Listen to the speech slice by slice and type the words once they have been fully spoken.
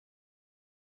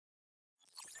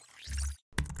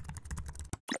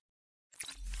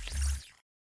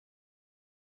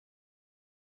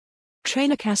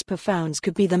trainer Caspar Fownes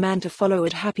could be the man to follow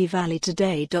at Happy Valley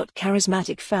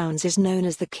today.Charismatic. Fownes is known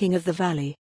as the King of the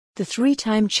Valley. The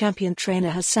three-time champion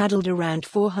trainer has saddled around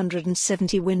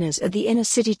 470 winners at the inner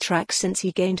city track since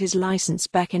he gained his license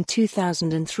back in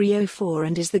 2003-04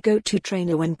 and is the go-to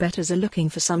trainer when bettors are looking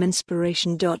for some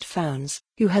inspiration. Fownes,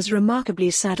 who has remarkably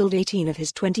saddled 18 of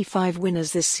his 25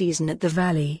 winners this season at the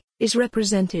Valley, is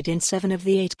represented in 7 of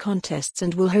the 8 contests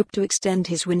and will hope to extend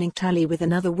his winning tally with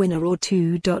another winner or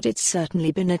two. It's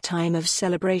certainly been a time of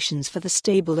celebrations for the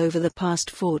stable over the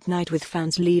past fortnight, with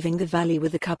Fownes leaving the Valley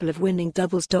with a couple of winning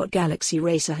doubles.Galaxy.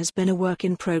 Racer has been a work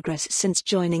in progress since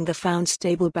joining the Fownes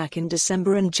stable back in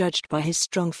December, and judged by his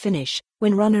strong finish,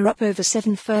 when runner-up over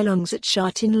 7 furlongs at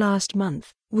Sha Tin last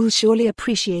month, will surely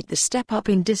appreciate the step up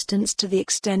in distance to the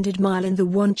extended mile in the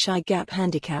 1 Chi Gap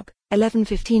handicap.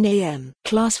 11:15 a.m.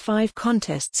 Class 5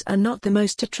 contests are not the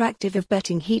most attractive of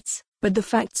betting heats, but the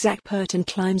fact Zach Purton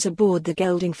climbs aboard the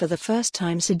gelding for the first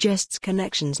time suggests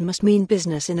connections must mean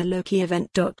business in a low-key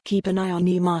event. Keep an eye on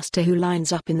New Master, who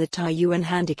lines up in the Tai Yuan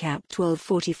handicap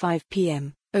 12:45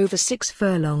 p.m. over 6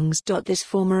 furlongs. This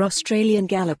former Australian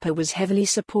galloper was heavily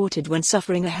supported when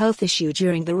suffering a health issue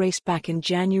during the race back in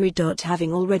January.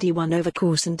 Having already won over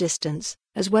course and distance,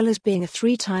 as well as being a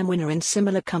 3-time winner in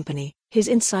similar company, his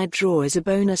inside draw is a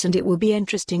bonus, and it will be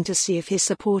interesting to see if his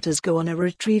supporters go on a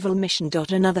retrieval mission.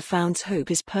 Another Fownes hope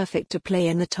is perfect to play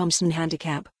in the Thompson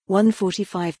handicap,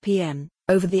 1:45 p.m.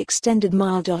 over the extended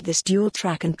mile. This dual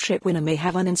track and trip winner may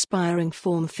have uninspiring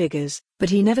form figures, but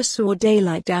he never saw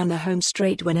daylight down the home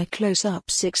straight when a close-up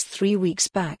 6-3 weeks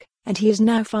back, and he is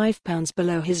now £5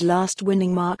 below his last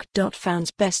winning mark.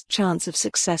 Fownes' best chance of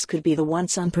success could be the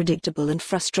once unpredictable and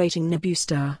frustrating Naboo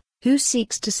star, who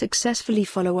seeks to successfully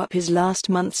follow up his last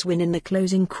month's win in the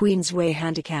closing Queensway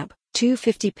handicap,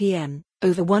 2:50 p.m.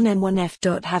 over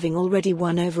 1M1F. Having already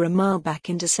won over a mile back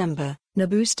in December,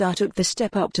 Naboo star took the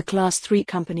step up to Class 3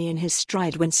 company in his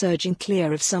stride when surging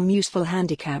clear of some useful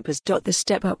handicappers. The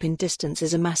step up in distance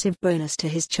is a massive bonus to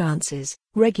his chances.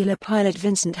 Regular pilot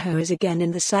Vincent Ho is again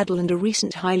in the saddle, and a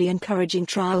recent highly encouraging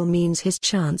trial means his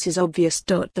chance is obvious.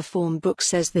 The form book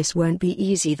says this won't be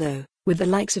easy though, with the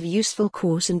likes of useful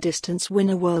course and distance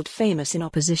winner World Famous in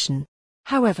opposition.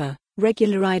 However,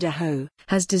 regular rider Ho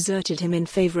has deserted him in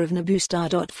favour of Naboo star.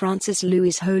 Francis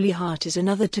Louis Holy Heart is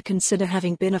another to consider,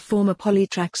 having been a former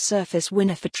Polytrack surface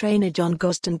winner for trainer John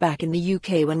Gosden back in the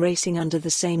UK when racing under the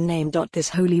same name. This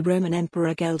Holy Roman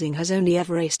Emperor gelding has only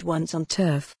ever raced once on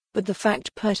turf, but the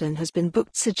fact Purton has been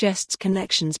booked suggests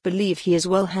connections believe he is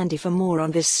well handy. For more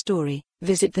on this story,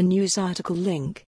 visit the news article link.